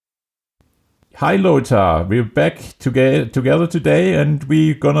Hi Lothar, we're back together today and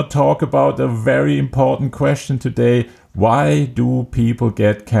we're gonna talk about a very important question today. Why do people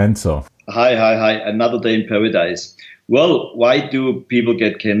get cancer? Hi. Another day in paradise. Well, why do people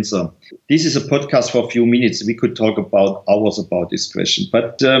get cancer? This is a podcast for a few minutes. We could talk about hours about this question.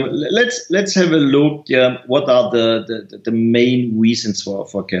 But let's have a look. What are the main reasons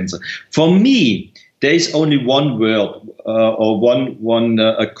for cancer? For me, there is only one word or one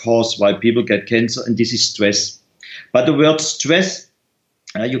cause why people get cancer, and this is stress. But the word stress,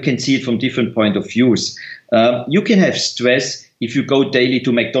 you can see it from different point of views. You can have stress if you go daily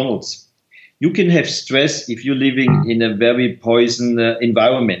to McDonald's. You can have stress if you're living in a very poison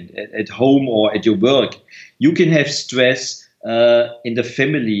environment at home or at your work. You can have stress in the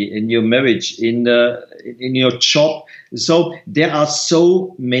family, in your marriage, in your job. So there are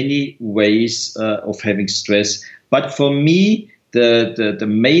so many ways of having stress. But for me, the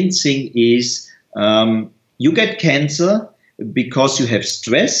main thing is you get cancer because you have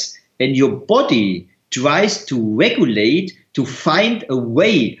stress and your body tries to regulate, to find a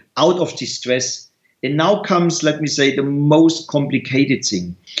way out of this stress. And now comes, let me say, the most complicated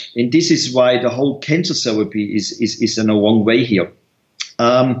thing. And this is why the whole cancer therapy is in a wrong way here.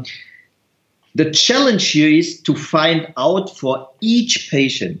 The challenge here is to find out for each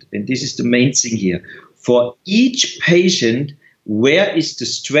patient, and this is the main thing here, for each patient, where is the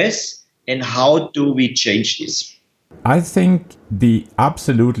stress and how do we change this? I think the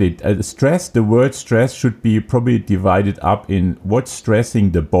word stress should be probably divided up in what's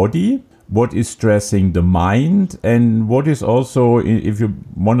stressing the body, what is stressing the mind, and what is also, if you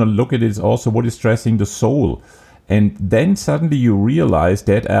want to look at it, is also what is stressing the soul. And then suddenly you realize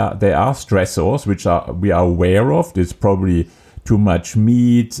that there are stressors which we are aware of. There's probably too much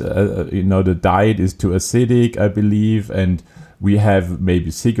meat, the diet is too acidic, I believe, and we have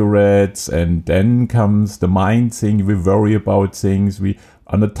maybe cigarettes, and then comes the mind thing. We worry about things. We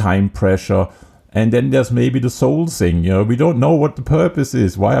under time pressure, and then there's maybe the soul thing. We don't know what the purpose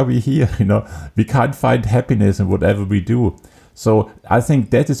is. Why are we here? We can't find happiness in whatever we do. So I think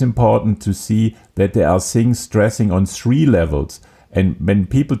that is important to see that there are things stressing on 3 levels. And when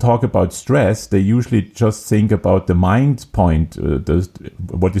people talk about stress, they usually just think about the mind point,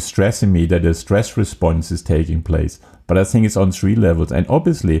 what is stressing me, that a stress response is taking place. But I think it's on 3 levels. And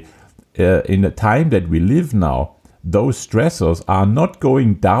obviously, in the time that we live now, those stressors are not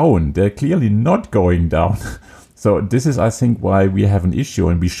going down. They're clearly not going down. So this is, I think, why we have an issue,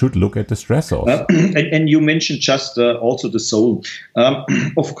 and we should look at the stressors. And you mentioned just also the soul.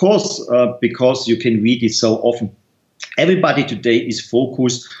 Of course, because you can read it so often. Everybody today is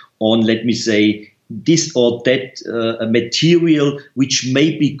focused on, let me say, this or that material which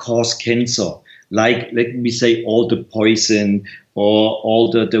maybe cause cancer. Like, let me say, all the poison or all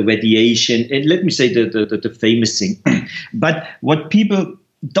the radiation. And let me say the famous thing. But what people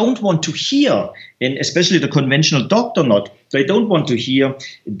don't want to hear, and especially the conventional doctor they don't want to hear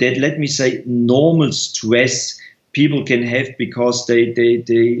that, let me say, normal stress people can have because they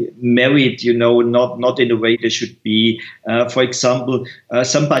married, not in the way they should be. For example,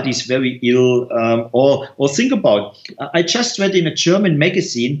 somebody's very ill, or think about, I just read in a German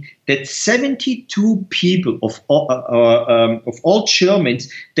magazine that 72 people of all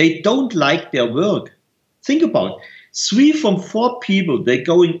Germans, they don't like their work. Think about 3 from 4 people, they're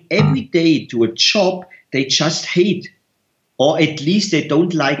going every day to a job they just hate. Or at least they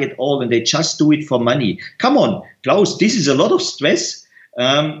don't like it all and they just do it for money. Come on, Klaus, this is a lot of stress.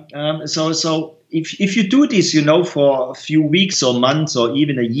 So if you do this, for a few weeks or months or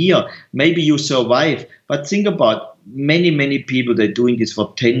even a year, maybe you survive. But think about many people, they're doing this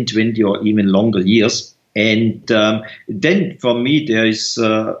for 10, 20 or even longer years. And then for me, there is,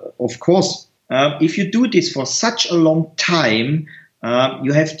 of course, if you do this for such a long time,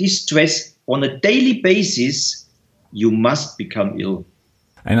 you have this stress on a daily basis, you must become ill.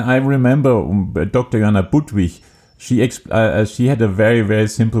 And I remember Dr. Johanna Budwig, she had a very, very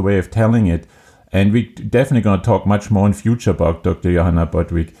simple way of telling it. And we're definitely going to talk much more in future about Dr. Johanna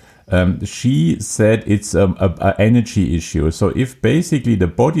Budwig. She said it's an energy issue. So if basically the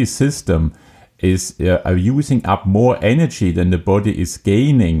body system is using up more energy than the body is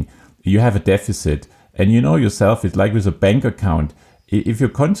gaining, you have a deficit. And you know yourself, it's like with a bank account. If you're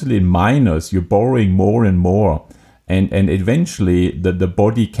constantly in minus, you're borrowing more and more. And eventually the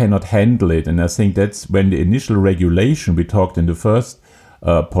body cannot handle it. And I think that's when the initial regulation we talked in the first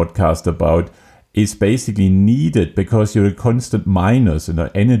podcast about is basically needed, because you're a constant minus, an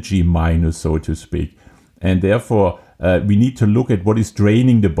energy minus, so to speak. And therefore, we need to look at what is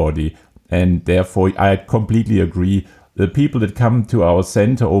draining the body. And therefore, I completely agree. the people that come to our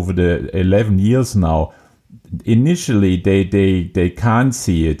center over the 11 years now, initially they can't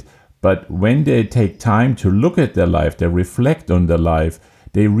see it, but when they take time to look at their life, they reflect on their life,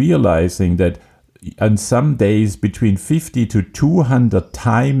 they realizing that on some days between 50 to 200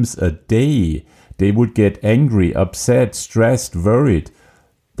 times a day, they would get angry, upset, stressed, worried.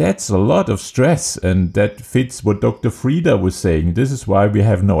 That's a lot of stress, and that fits what Dr. Frieda was saying. This is why we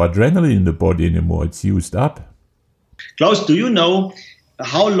have no adrenaline in the body anymore. It's used up. Klaus, do you know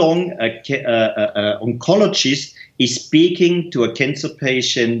how long an oncologist is speaking to a cancer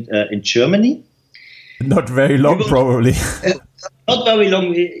patient in Germany? Not very long, probably. Not very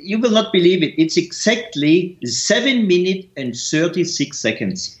long. You will not believe it. It's exactly 7 minutes and 36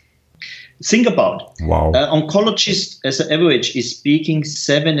 seconds. Think about it. Wow. An oncologist, as an average, is speaking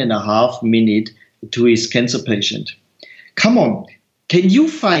 7.5 minutes to his cancer patient. Come on. Can you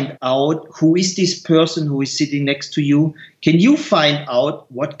find out who is this person who is sitting next to you? Can you find out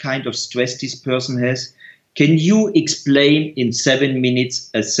what kind of stress this person has? Can you explain in 7 minutes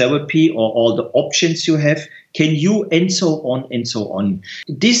a therapy or all the options you have? Can you, and so on and so on.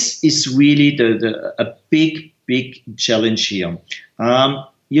 This is really a big challenge here.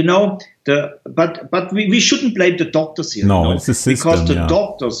 But we shouldn't blame the doctors here. No, it's the system. Because the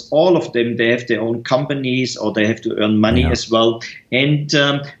doctors, all of them, they have their own companies or they have to earn money as well. And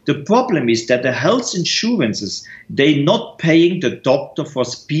the problem is that the health insurances, they're not paying the doctor for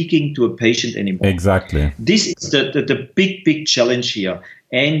speaking to a patient anymore. Exactly. This is the big challenge here.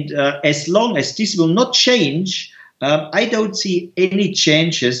 And as long as this will not change, I don't see any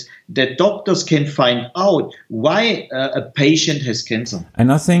changes that doctors can find out why a patient has cancer.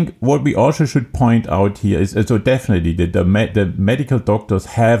 And I think what we also should point out here is, so definitely the medical doctors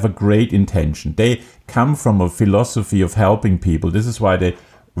have a great intention. They come from a philosophy of helping people. This is why they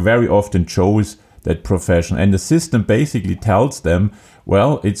very often chose that profession. And the system basically tells them,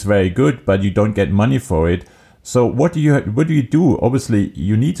 well, it's very good, but you don't get money for it. So what do you do? Obviously,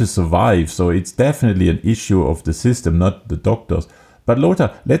 you need to survive. So it's definitely an issue of the system, not the doctors. But Lothar,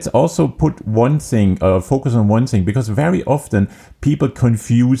 let's also put one thing, focus on one thing, because very often people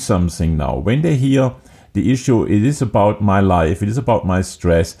confuse something now. When they hear the issue, it is about my life, it is about my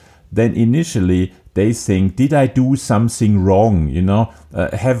stress, then initially they think, did I do something wrong?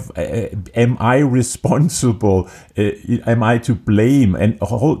 Am I responsible? Am I to blame? And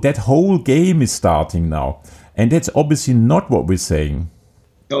that whole game is starting now. And that's obviously not what we're saying.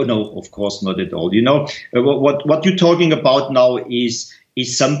 No, of course not at all. What you're talking about now is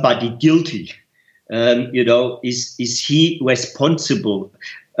somebody guilty? Is he responsible?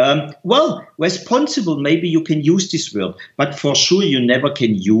 Well, responsible, maybe you can use this word, but for sure you never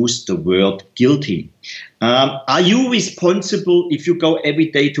can use the word guilty. Are you responsible if you go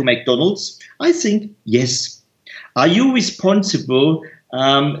every day to McDonald's? I think yes. Are you responsible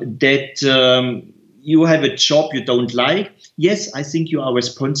that you have a job you don't like? Yes, I think you are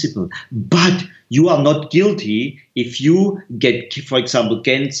responsible. But you are not guilty if you get, for example,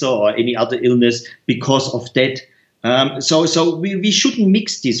 cancer or any other illness because of that. So we shouldn't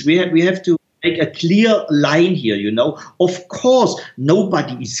mix this. We have to make a clear line here, Of course,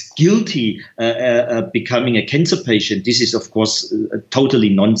 nobody is guilty becoming a cancer patient. This is, of course, totally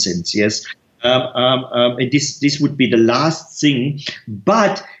nonsense, yes. And this would be the last thing.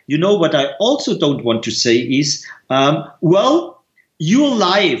 But, what I also don't want to say is, your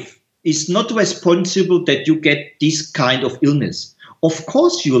life is not responsible that you get this kind of illness. Of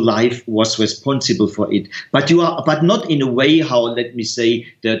course, your life was responsible for it, but not in a way how, let me say,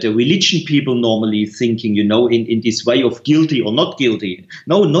 the religion people normally thinking, in this way of guilty or not guilty.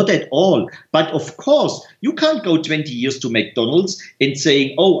 No, not at all. But of course, you can't go 20 years to McDonald's and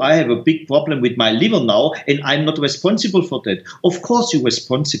saying, oh, I have a big problem with my liver now, and I'm not responsible for that. Of course, you're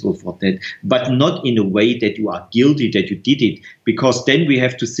responsible for that, but not in a way that you are guilty that you did it, because then we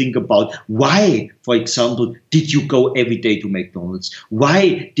have to think about why, for example, did you go every day to McDonald's?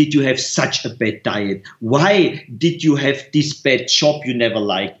 Why did you have such a bad diet? Why did you have this bad job you never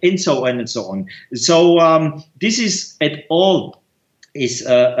liked? And so on and so on. So this is at all is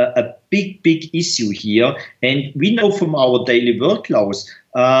a big issue here. And we know from our daily work, Klaus,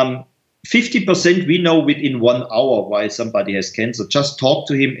 50% we know within 1 hour why somebody has cancer. Just talk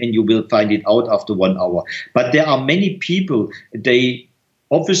to him and you will find it out after 1 hour. But there are many people,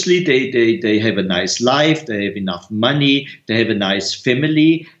 Obviously, they have a nice life, they have enough money, they have a nice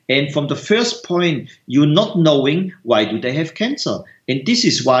family. And from the first point, you're not knowing why do they have cancer. And this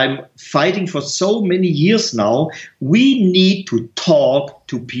is why I'm fighting for so many years now. We need to talk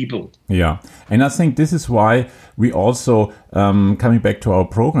to people. Yeah. And I think this is why we also, coming back to our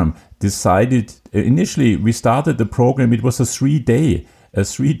program, decided, initially we started the program, it was a 3-day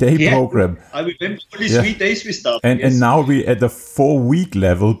program. I remember only 3 days we started. And now we're at the 4-week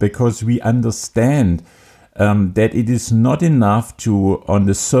level, because we understand that it is not enough to, on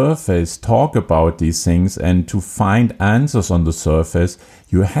the surface, talk about these things and to find answers on the surface.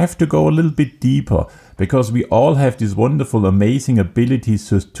 You have to go a little bit deeper, because we all have these wonderful, amazing abilities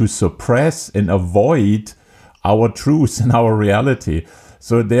to suppress and avoid our truth and our reality.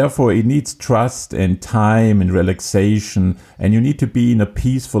 So therefore, it needs trust and time and relaxation, and you need to be in a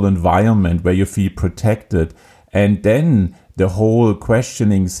peaceful environment where you feel protected. And then the whole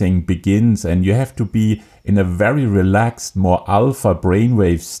questioning thing begins, and you have to be in a very relaxed, more alpha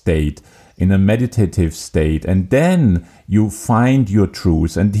brainwave state, in a meditative state, and then you find your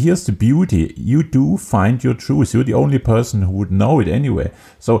truth. And here's the beauty: you do find your truth. You're the only person who would know it anyway.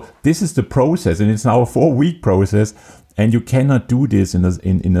 So this is the process, and it's now a 4-week process, and you cannot do this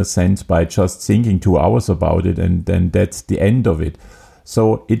in a sense by just thinking 2 hours about it, and then that's the end of it.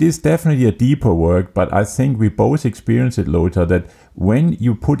 So it is definitely a deeper work, but I think we both experience it, Lothar, that when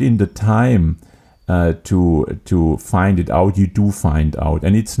you put in the time to find it out, you do find out.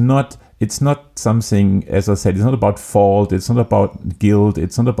 And it's not something, as I said, it's not about fault, it's not about guilt,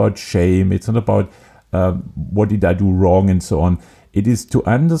 it's not about shame, it's not about what did I do wrong and so on. It is to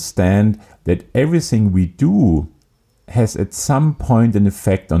understand that everything we do has at some point an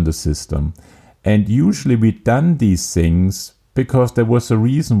effect on the system. And usually we've done these things because there was a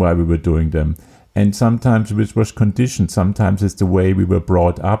reason why we were doing them. And sometimes it was conditioned, sometimes it's the way we were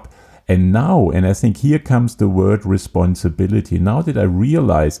brought up. And now, and I think here comes the word responsibility. Now that I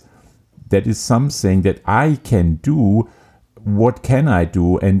realize that is something that I can do, what can I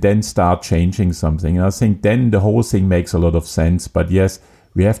do? And then start changing something. And I think then the whole thing makes a lot of sense. But yes,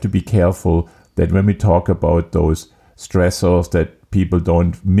 we have to be careful that when we talk about those stressors, that people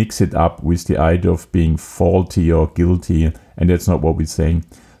don't mix it up with the idea of being faulty or guilty, and that's not what we're saying.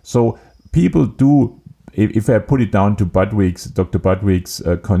 So people do, if I put it down to Dr. Budwig's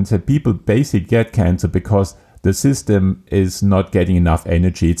concept, people basically get cancer because the system is not getting enough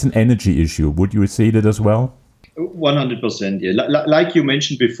energy. It's an energy issue. Would you say that as well? 100%. Yeah. Like you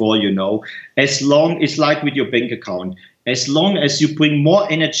mentioned before, as long, it's like with your bank account, as long as you bring more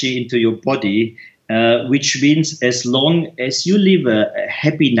energy into your body, which means as long as you live a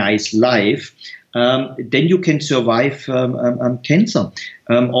happy, nice life, then you can survive cancer.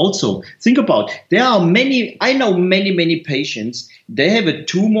 Also, think about, I know many patients, they have a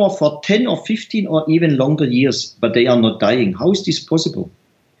tumor for 10 or 15 or even longer years, but they are not dying. How is this possible?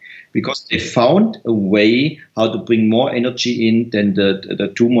 Because they found a way how to bring more energy in than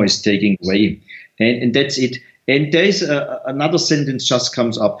the tumor is taking away. And that's it. And there is another sentence just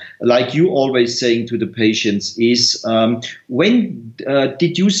comes up, like you always saying to the patients, is when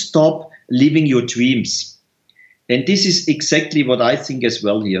did you stop living your dreams? And this is exactly what I think as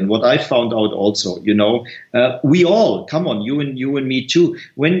well here, and what I found out also. We all, come on, you and me too.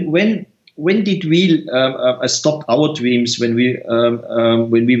 When did we stop our dreams? When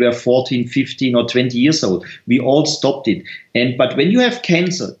we were 14, 15, or 20 years old, we all stopped it. But when you have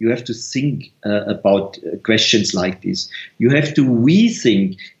cancer, you have to think about questions like this. You have to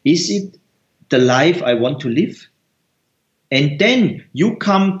rethink: is it the life I want to live? And then you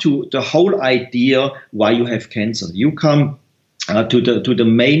come to the whole idea why you have cancer. You come to the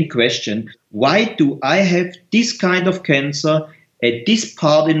main question: why do I have this kind of cancer at this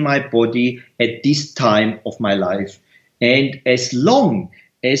part in my body at this time of my life? And as long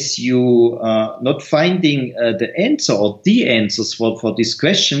as you are not finding the answer or the answers for this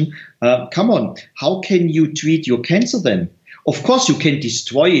question, come on, how can you treat your cancer then? Of course, you can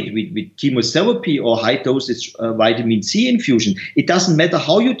destroy it with chemotherapy or high dosage vitamin C infusion. It doesn't matter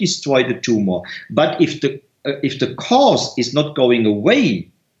how you destroy the tumor. But if the cause is not going away,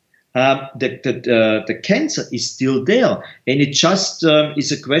 the cancer is still there, and it just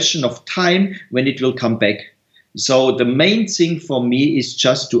is a question of time when it will come back. So the main thing for me is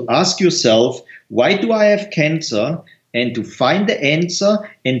just to ask yourself, why do I have cancer? And to find the answer,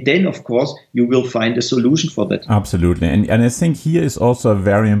 and then, of course, you will find a solution for that. Absolutely. And I think here is also a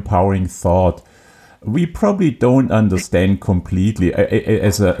very empowering thought. We probably don't understand completely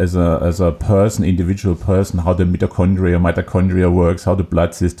as a person, individual person, how the mitochondria works, how the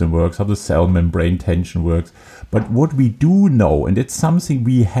blood system works, how the cell membrane tension works. But what we do know, and it's something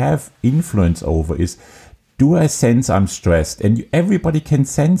we have influence over, is, do I sense I'm stressed? And everybody can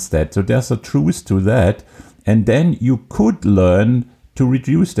sense that. So there's a truth to that. And then you could learn to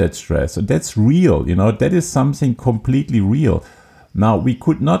reduce that stress. So that's real, that is something completely real. Now, we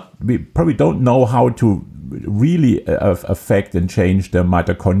probably don't know how to really affect and change the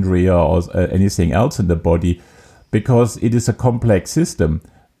mitochondria or anything else in the body, because it is a complex system.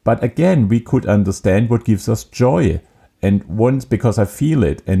 But again, we could understand what gives us joy. And once, because I feel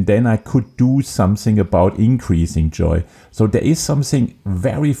it, and then I could do something about increasing joy. So there is something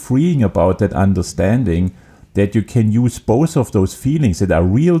very freeing about that understanding that you can use both of those feelings that are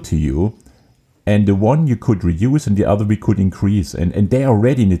real to you, and the one you could reduce and the other we could increase. And they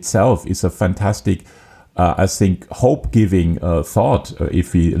already in itself is a fantastic, I think, hope-giving thought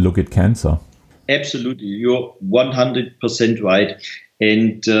if we look at cancer. Absolutely. You're 100% right.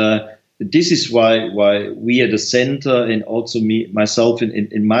 And this is why we at the center, and also myself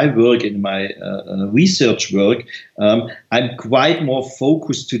in my work, in my research work, I'm quite more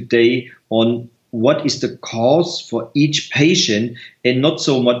focused today on what is the cause for each patient, and not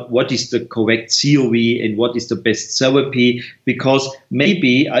so much what is the correct theory and what is the best therapy, because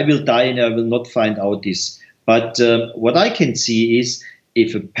maybe I will die and I will not find out this. But what I can see is,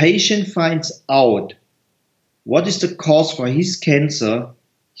 if a patient finds out what is the cause for his cancer,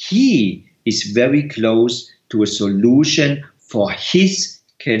 he is very close to a solution for his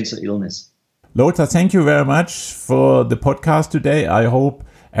cancer illness. Lothar, thank you very much for the podcast today. I hope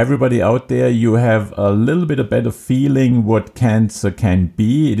everybody out there, you have a little bit of better feeling what cancer can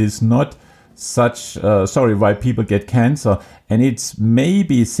be. It is not such, why people get cancer. And it's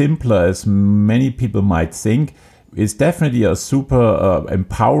maybe simpler as many people might think. It's definitely a super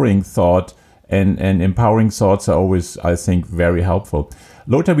empowering thought. And empowering thoughts are always, I think, very helpful.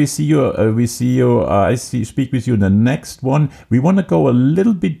 Lothar, we see you. I speak with you in the next one. We want to go a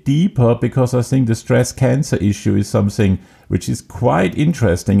little bit deeper, because I think the stress cancer issue is something which is quite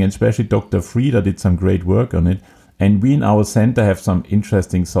interesting, and especially Dr. Frieda did some great work on it. And we in our center have some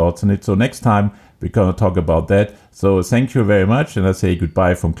interesting thoughts on it. So next time we're going to talk about that. So thank you very much. And I say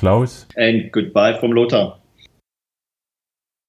goodbye from Klaus. And goodbye from Lothar.